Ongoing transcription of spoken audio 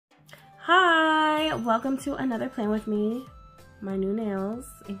Hi, welcome to another plan with me. My new nails,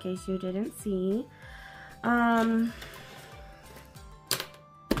 in case you didn't see. I'm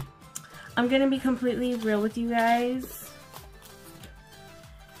gonna be completely real with you guys.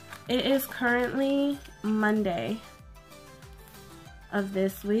 It is currently Monday of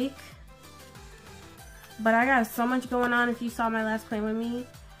this week, but I got so much going on. If you saw my last plan with me,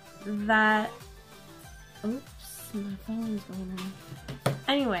 that oops, my phone's going on.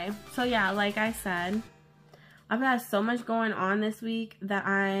 Anyway, so yeah, like I said, I've had so much going on this week that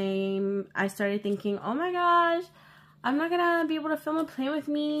I started thinking, oh my gosh, I'm not gonna be able to film a plan with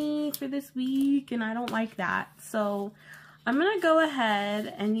me for this week, and I don't like that. So I'm gonna go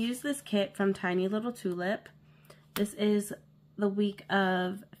ahead and use this kit from Tiny Little Tulip. This is the week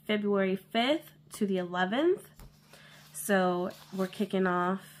of February 5th to the 11th. So we're kicking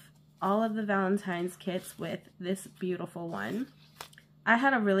off all of the Valentine's kits with this beautiful one. I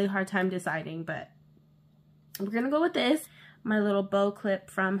had a really hard time deciding, but we're gonna go with this. My little bow clip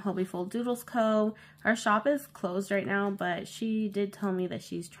from Hobbyful Doodles Co. Her shop is closed right now, but she did tell me that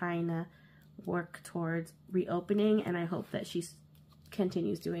she's trying to work towards reopening, and I hope that she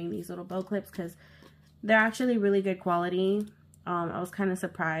continues doing these little bow clips because they're actually really good quality. I was kind of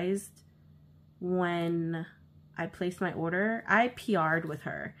surprised when I placed my order. I PR'd with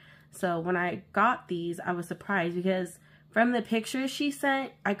her, so when I got these, I was surprised because from the pictures she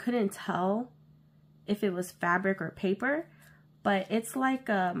sent, I couldn't tell if it was fabric or paper, but it's like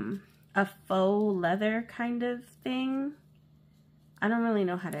a faux leather kind of thing. I don't really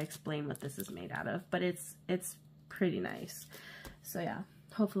know how to explain what this is made out of, but it's pretty nice. So yeah,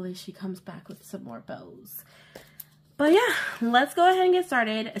 hopefully she comes back with some more bows. But yeah, let's go ahead and get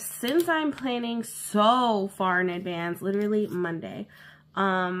started. Since I'm planning so far in advance, literally Monday,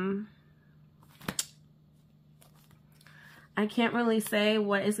 I can't really say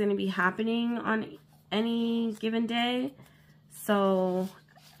what is going to be happening on any given day. So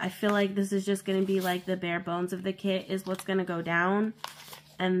I feel like this is just going to be like the bare bones of the kit is what's going to go down.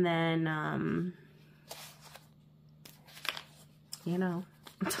 And then, you know,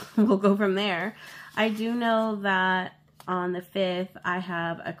 we'll go from there. I do know that on the 5th, I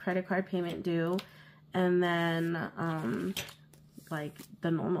have a credit card payment due. And then, like the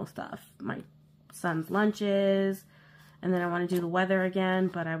normal stuff, my son's lunches. And then I want to do the weather again,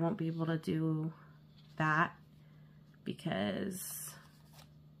 but I won't be able to do that because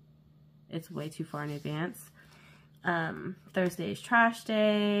it's way too far in advance. Thursday is trash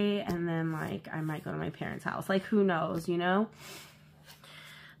day, and then like I might go to my parents' house. Like who knows, you know?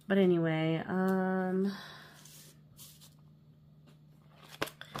 But anyway,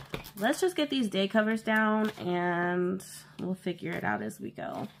 let's just get these day covers down and we'll figure it out as we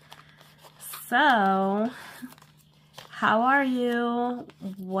go. So, how are you?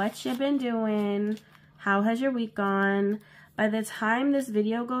 What you been doing? How has your week gone? By the time this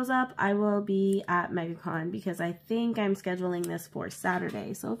video goes up, I will be at MegaCon because I think I'm scheduling this for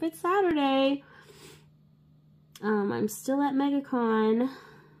Saturday. So if it's Saturday, I'm still at MegaCon,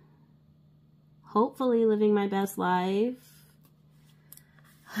 hopefully living my best life,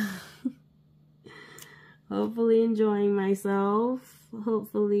 hopefully enjoying myself,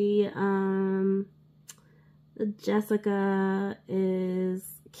 hopefully Jessica is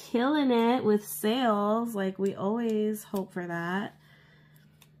killing it with sales, like we always hope for that.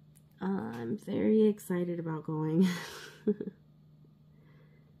 I'm very excited about going.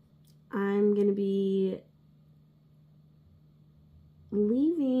 I'm gonna be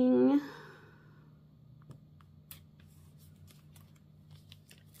leaving.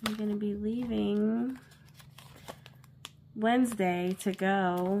 I'm gonna be leaving Wednesday to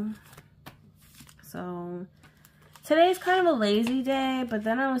go. So today's kind of a lazy day, but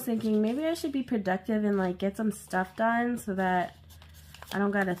then I was thinking maybe I should be productive and like get some stuff done so that I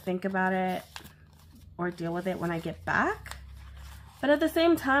don't gotta think about it or deal with it when I get back. But at the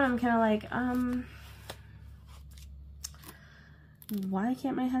same time, I'm kind of like, why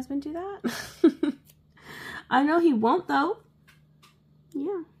can't my husband do that? I know he won't though.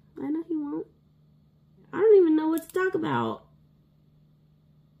 Yeah, I know he won't. I don't even know what to talk about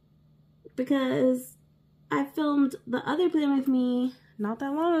because I filmed the other plan with me not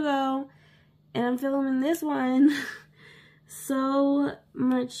that long ago, and I'm filming this one so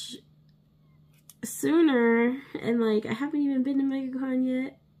much sooner, and like I haven't even been to MegaCon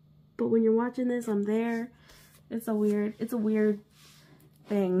yet, but when you're watching this, I'm there. It's a weird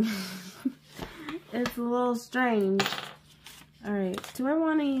thing. It's a little strange. Alright, do I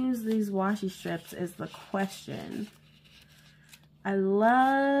want to use these washi strips is the question. I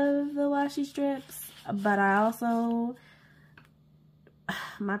love the washi strips, but I also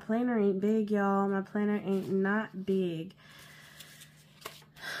My planner ain't big, y'all. My planner ain't not big.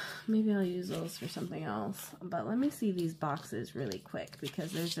 Maybe I'll use those for something else. But let me see these boxes really quick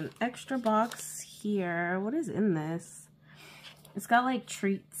because there's an extra box here. What is in this? It's got like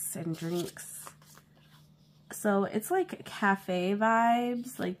treats and drinks. So it's like cafe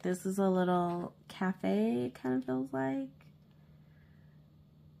vibes. Like this is a little cafe, it kind of feels like.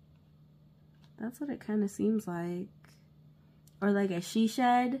 That's what it kind of seems like. Or like a she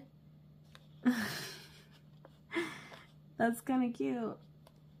shed. That's kind of cute.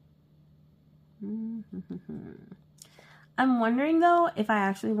 I'm wondering though if I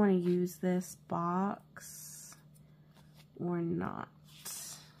actually want to use this box or not.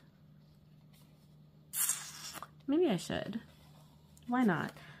 Maybe I should. Why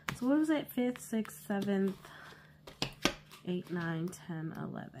not? So what was it? 5th, 6th, 7th, 8, 9, 10,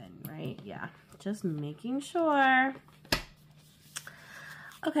 11, right? Yeah, just making sure.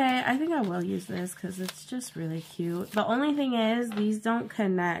 Okay, I think I will use this because it's just really cute. The only thing is these don't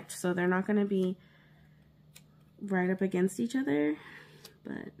connect, so they're not going to be right up against each other.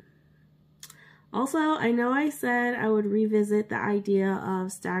 But also, I know I said I would revisit the idea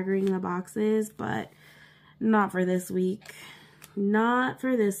of staggering the boxes, but not for this week. Not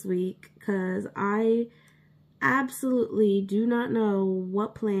for this week, because I absolutely do not know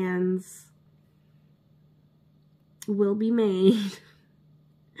what plans will be made.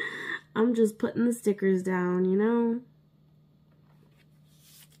 I'm just putting the stickers down, you know?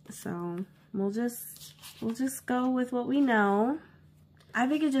 So we'll just go with what we know. I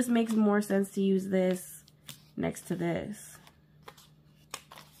think it just makes more sense to use this next to this.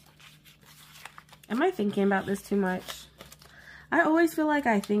 Am I thinking about this too much? I always feel like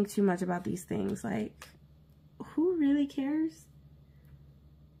I think too much about these things. Like, who really cares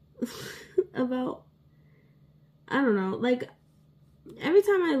about, I don't know, like, every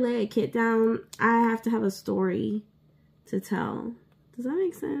time I lay a kit down, I have to have a story to tell. Does that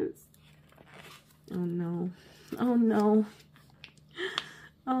make sense? Oh no. Oh no.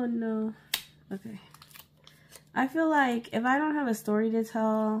 Oh no. Okay. I feel like if I don't have a story to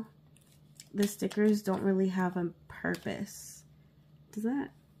tell, the stickers don't really have a purpose. Does that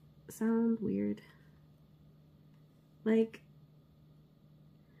sound weird? Like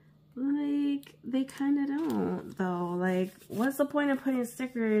they kind of don't though. Like, what's the point of putting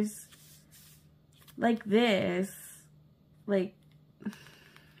stickers like this? Like,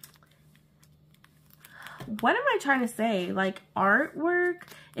 what am I trying to say? Like, artwork,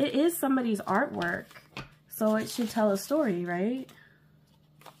 it is somebody's artwork, so it should tell a story, right?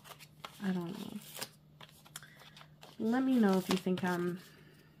 I don't know. Let me know if you think I'm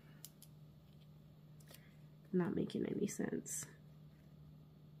not making any sense.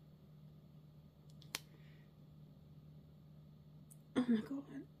 Oh my god.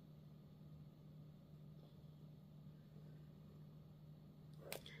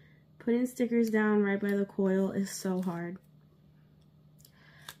 Putting stickers down right by the coil is so hard.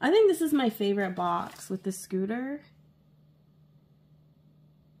 I think this is my favorite box with the scooter.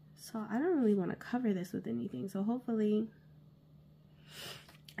 So I don't really want to cover this with anything. So hopefully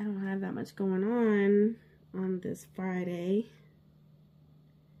I don't have that much going on this Friday.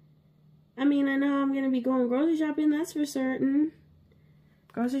 I mean, I know I'm going to be going grocery shopping, that's for certain.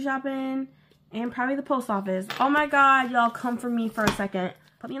 Grocery shopping and probably the post office. Oh my god, y'all, come for me for a second.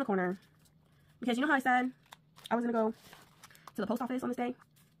 Put me in the corner. Because you know how I said I was going to go to the post office on this day?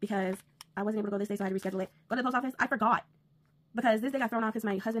 Because I wasn't able to go this day, so I had to reschedule it. Go to the post office. I forgot. Because this day got thrown off because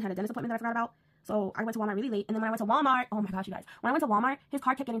my husband had a dentist appointment that I forgot about. So I went to Walmart really late. And then when I went to Walmart, oh my gosh, you guys. When I went to Walmart, his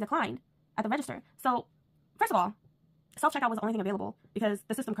card kept getting declined at the register. So, first of all, self-checkout was the only thing available because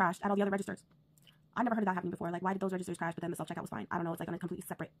the system crashed at all the other registers. I never heard of that happening before. Like, why did those registers crash, but then the self-checkout was fine? I don't know. It's like on a completely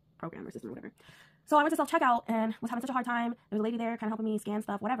separate program or system or whatever. So I went to self-checkout and was having such a hard time. There was a lady there kind of helping me scan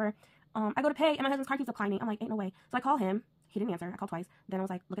stuff, whatever. I go to pay and my husband's card keeps declining. I'm like, ain't no way. So I call him. He didn't answer. I called twice. Then I was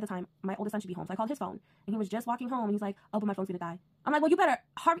like, look at the time. My oldest son should be home. So I called his phone. And he was just walking home. And he's like, oh, but my phone's going to die. I'm like, well, you better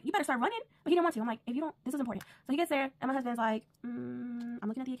start running. But he didn't want to. I'm like, if you don't, this is important. So he gets there. And my husband's like, I'm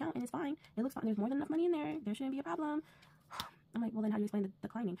looking at the account and it's fine. It looks fine. There's more than enough money in there. There shouldn't be a problem. I'm like, well, then how do you explain the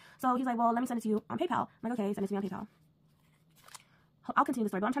declining? So he's like, well, let me send it to you on PayPal. I'm like, okay, send it to me on PayPal. I'll continue the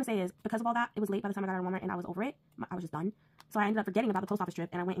story. But what I'm trying to say is, because of all that, it was late by the time I got out of Walmart and I was over it. I was just done. So I ended up forgetting about the post office trip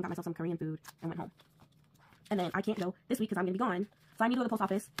and I went and got myself some Korean food and went home. And then I can't go this week because I'm going to be gone. So I need to go to the post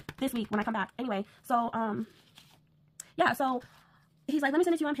office this week when I come back. Anyway, so, yeah, so he's like, let me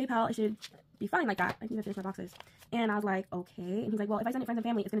send it to you on PayPal. It should be fine like that. I need to finish my boxes. And I was like, okay. And he's like, well, if I send it friends and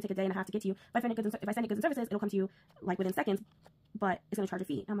family, it's going to take a day and a half to get to you. If I send it goods and services, it'll come to you like within seconds, but it's going to charge a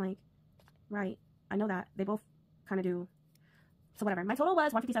fee. I'm like, right. I know that. They both kind of do. So whatever. My total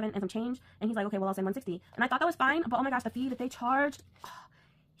was $157 and some change. And he's like, okay, well, I'll send $160. And I thought that was fine. But oh my gosh, the fee that they charged.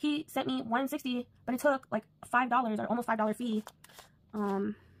 He sent me $160, but it took like $5 or almost $5 fee. I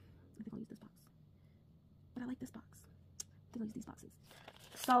think I'll use this box. But I like this box. I think I'll use these boxes.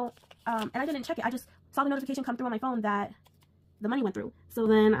 So, and I didn't check it. I just saw the notification come through on my phone that the money went through. So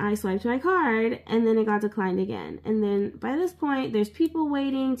then I swiped my card and then it got declined again. And then by this point, there's people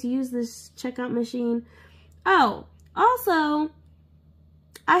waiting to use this checkout machine. Oh, also,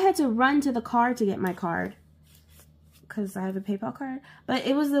 I had to run to the car to get my card because I have a PayPal card. But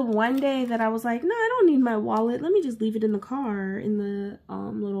it was the one day that I was like, no, I don't need my wallet. Let me just leave it in the car in the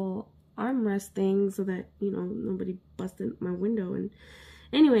little armrest thing so that, you know, nobody busted my window. And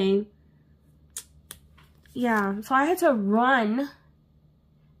anyway, yeah, so I had to run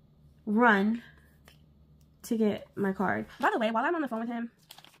to get my card. By the way, while I'm on the phone with him,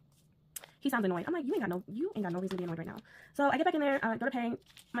 he sounds annoyed. I'm like, you ain't got no reason to be annoyed right now. So I get back in there, go to pay,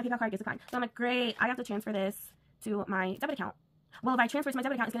 my PayPal card gets declined. So I'm like, great, I have to transfer this to my debit account. Well, if I transfer it to my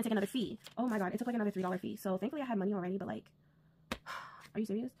debit account, it's gonna take another fee. Oh my god, it took like another $3 fee. So thankfully I had money already, but like, are you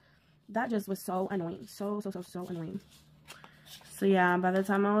serious? That just was so annoying. So annoying. So yeah, by the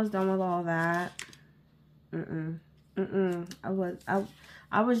time I was done with all that,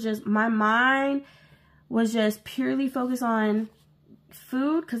 I was just, my mind was just purely focused on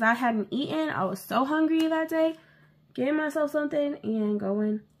food because I hadn't eaten. I was so hungry that day. Getting myself something and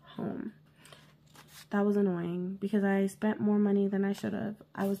going home. That was annoying because I spent more money than I should have.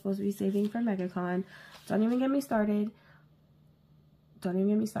 I was supposed to be saving for MegaCon. Don't even get me started. Don't even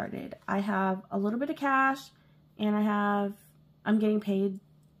get me started. I have a little bit of cash and I'm getting paid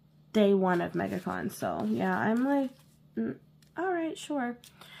day one of MegaCon. So yeah, I'm like, all right, sure.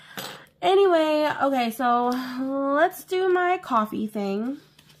 Anyway, okay, so let's do my coffee thing.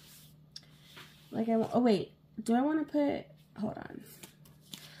 Like oh wait, do I want to put, hold on.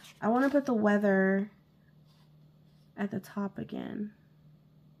 I want to put the weather at the top again.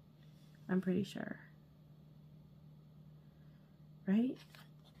 I'm pretty sure. Right?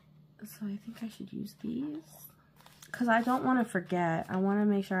 So I think I should use these. Because I don't want to forget. I want to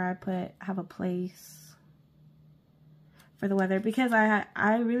make sure I have a place for the weather. Because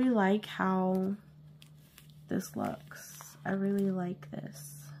I really like how this looks. I really like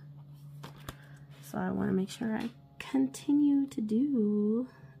this. So I want to make sure I continue to do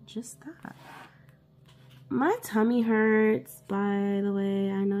just that. My tummy hurts, by the way.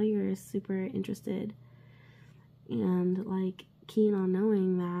 I know you're super interested and like keen on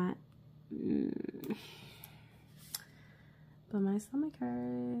knowing that. But my stomach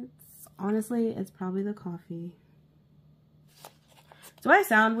hurts. Honestly, it's probably the coffee. Do I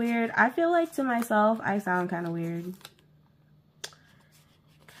sound weird? I feel like to myself, I sound kind of weird.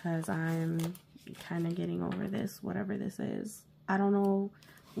 Because I'm kind of getting over this, whatever this is. I don't know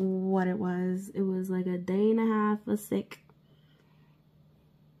what it was. It was like a day and a half of sick.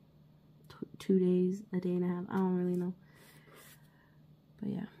 2 days, a day and a half. I don't really know. But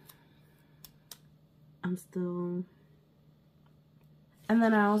yeah. I'm still... And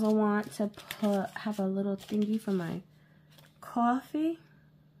then I also want to have a little thingy for my coffee.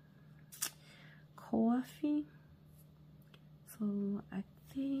 So I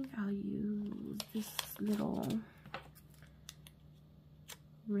think I'll use this little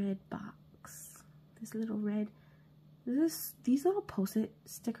red box. This little red. These little Post-it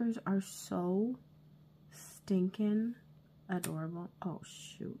stickers are so stinking adorable. Oh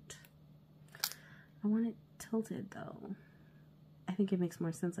shoot. I want it tilted though. I think it makes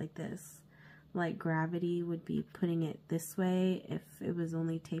more sense like this. Like gravity would be putting it this way if it was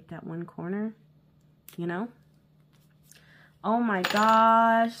only taped at one corner. You know? Oh my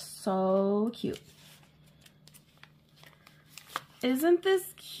gosh, so cute. Isn't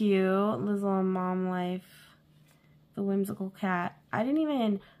this cute? This little mom life. The whimsical cat. I didn't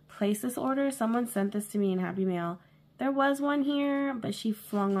even place this order. Someone sent this to me in Happy Mail. There was one here, but she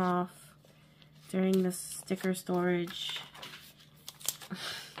flung off during the sticker storage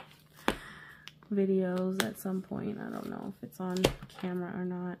videos at some point. I don't know if it's on camera or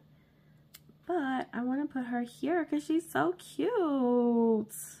not. But I want to put her here because she's so cute.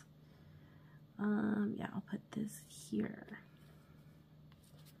 Yeah, I'll put this here.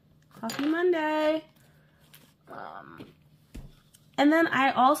 Coffee Monday. And then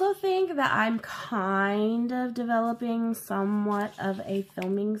I also think that I'm kind of developing somewhat of a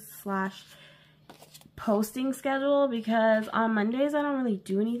filming / posting schedule because on Mondays I don't really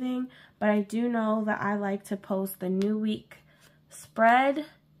do anything, but I do know that I like to post the new week spread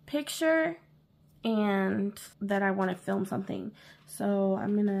picture and that I want to film something. So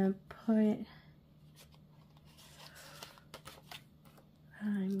I'm gonna put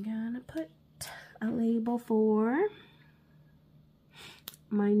I'm gonna put a label for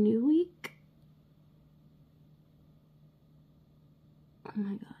my new week. Oh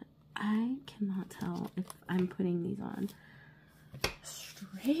my god, I cannot tell if I'm putting these on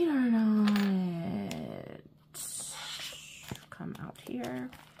straight or not. Come out here.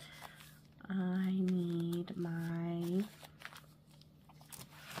 I need my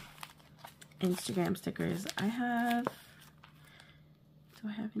Instagram stickers. Do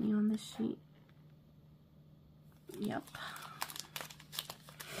I have any on this sheet? Yep.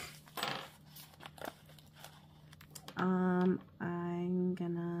 I'm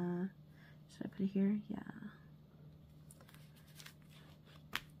gonna, should I put it here? Yeah.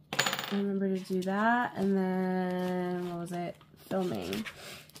 Remember to do that, and then, what was it? Filming.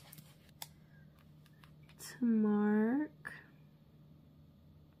 To mark.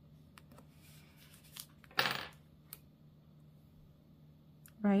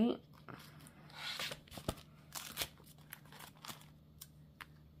 Right?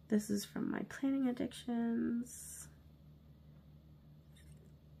 This is from my planning addictions.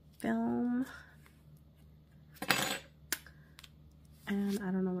 Film. And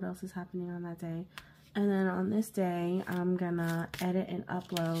I don't know what else is happening on that day. And then on this day, I'm gonna edit and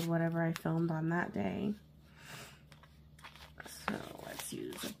upload whatever I filmed on that day. So let's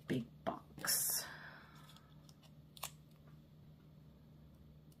use a big box.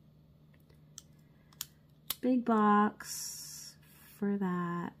 Big box for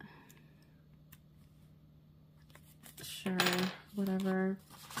that. Sure, whatever.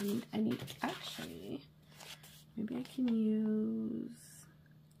 I need actually, maybe I can use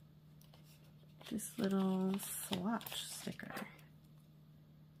this little swatch sticker.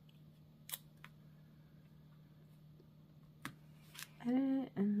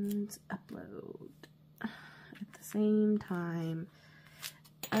 Edit and upload at the same time.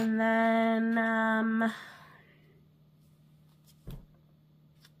 And then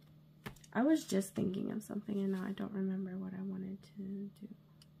I was just thinking of something and now I don't remember what I wanted to do.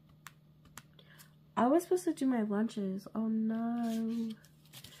 I was supposed to do my lunches. Oh no.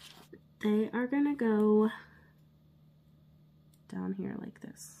 They are gonna go down here like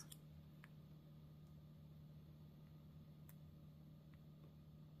this.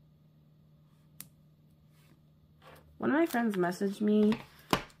 One of my friends messaged me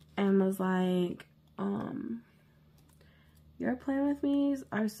and was like, your plan with me's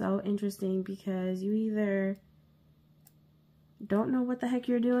are so interesting because you either don't know what the heck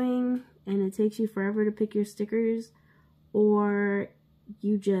you're doing and it takes you forever to pick your stickers, or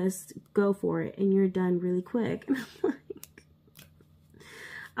you just go for it and you're done really quick. And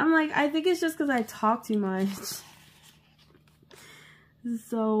I'm like, I think it's just because I talk too much.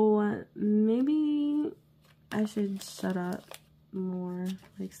 So maybe I should shut up more,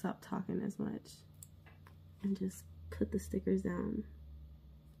 like stop talking as much and just put the stickers down.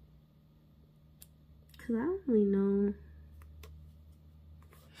 Cause I don't really know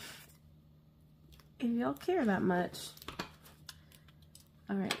if y'all care that much.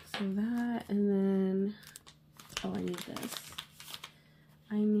 Alright, so that, and then, oh, I need this.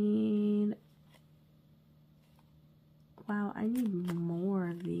 I need, wow, I need more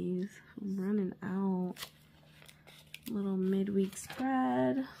of these. I'm running out. Little midweek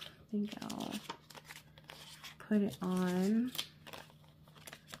spread. I think I'll put it on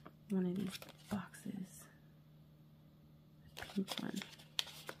one of these boxes. Pink one.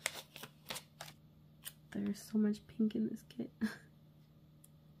 There's so much pink in this kit.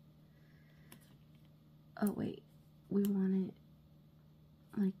 Oh wait, we want it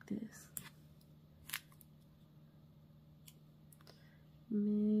like this.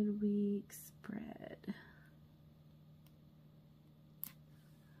 Midweek spread.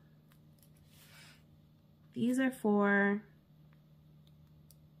 These are for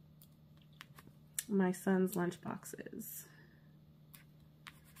my son's lunch boxes.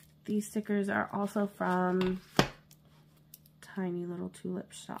 These stickers are also from Tiny Little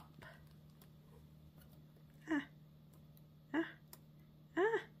Tulip Shop.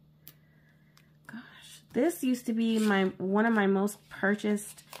 Gosh, this used to be one of my most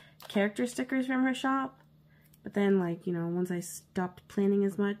purchased character stickers from her shop. But then, like, you know, once I stopped planning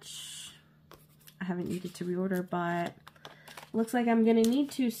as much, I haven't needed to reorder, but looks like I'm gonna need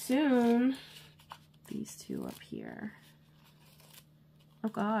to soon. These two up here. Oh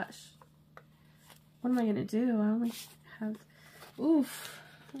gosh. What am I gonna do? I only have, oof.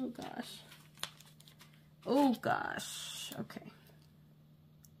 Oh gosh. Oh gosh. Okay.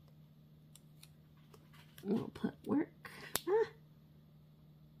 We'll put work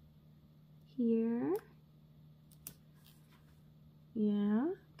here. Yeah,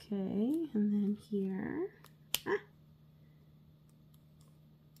 okay, and then here. Ah.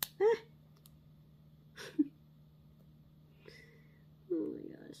 Ah. Oh my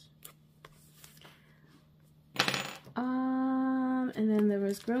gosh. And then there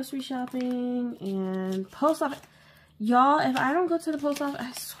was grocery shopping and post office. Y'all, if I don't go to the post office,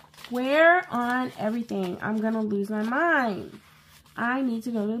 I swear on everything, I'm gonna lose my mind. I need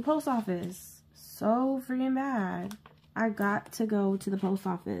to go to the post office. So freaking bad. I got to go to the post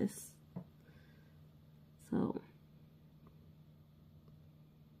office. So.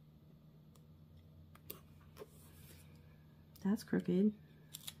 That's crooked.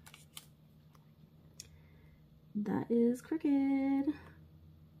 That is crooked.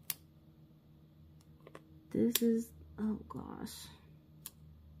 This is, oh gosh.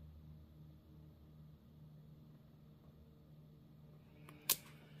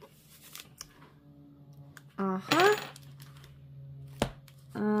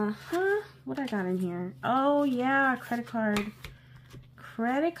 What I got in here? Oh yeah, credit card.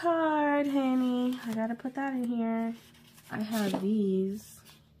 Credit card, honey. I gotta put that in here. I have these.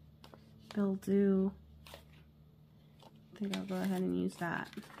 They'll do. I think I'll go ahead and use that.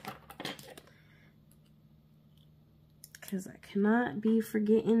 Because I cannot be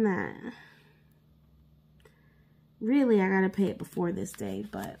forgetting that. Really, I gotta pay it before this day,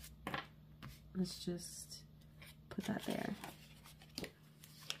 but let's just put that there.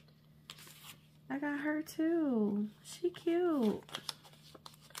 I got her too. She cute.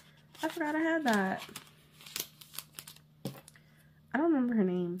 I forgot I had that. I don't remember her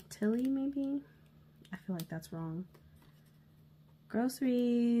name. Tilly, maybe? I feel like that's wrong.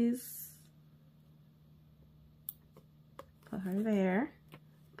 Groceries. Put her there.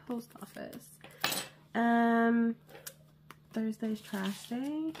 Post office. Thursday's trash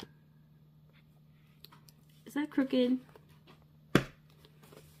day. Is that crooked?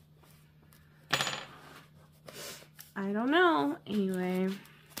 I don't know. Anyway.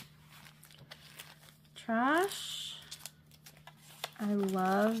 Trash. I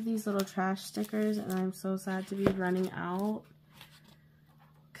love these little trash stickers, and I'm so sad to be running out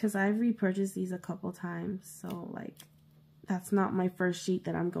because I've repurchased these a couple times. So like, that's not my first sheet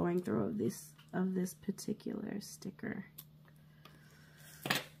that I'm going through of this particular sticker.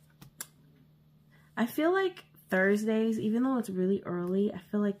 I feel like Thursdays, even though it's really early, I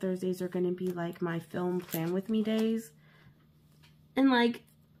feel like Thursdays are going to be like my film plan with me days. And like,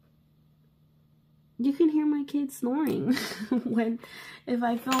 you can hear my kids snoring if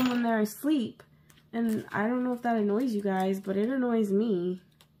I film when they're asleep. And I don't know if that annoys you guys, but it annoys me.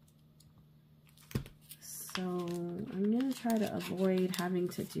 So I'm going to try to avoid having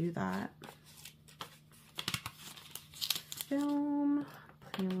to do that. Film,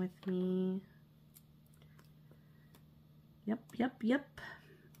 plan with me. Yep.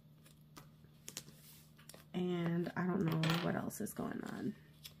 And I don't know what else is going on.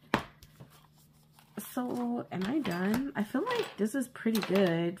 So, am I done? I feel like this is pretty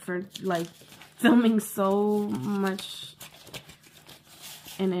good for like filming so much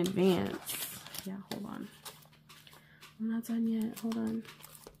in advance. Yeah, hold on. I'm not done yet. Hold on.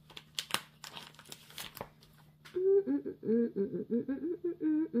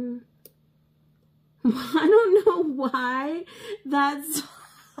 I don't know why that's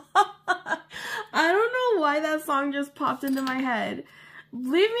I don't know why that song just popped into my head.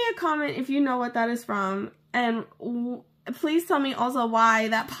 Leave me a comment if you know what that is from, and please tell me also why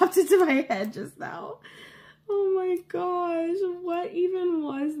that popped into my head just now. Oh my gosh, what even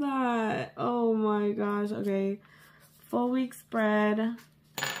was that? Oh my gosh. Okay, full week spread.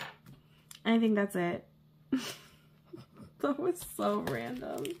 I think that's it. That was so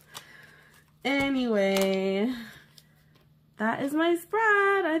random. Anyway, that is my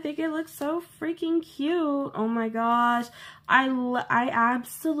spread. I think it looks so freaking cute. Oh my gosh. I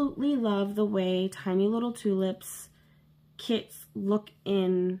absolutely love the way Tiny Little Tulips kits look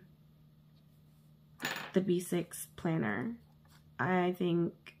in the B6 planner. I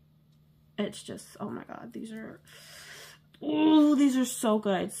think it's just, oh my god, these are so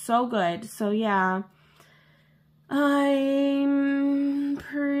good. So good. So yeah. I'm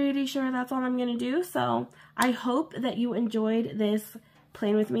pretty sure that's all I'm going to do. So I hope that you enjoyed this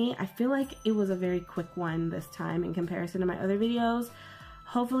plan with me. I feel like it was a very quick one this time in comparison to my other videos.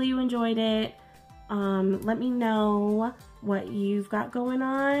 Hopefully you enjoyed it. Let me know what you've got going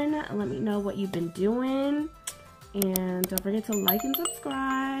on. Let me know what you've been doing. And don't forget to like and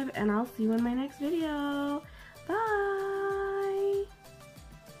subscribe. And I'll see you in my next video. Bye.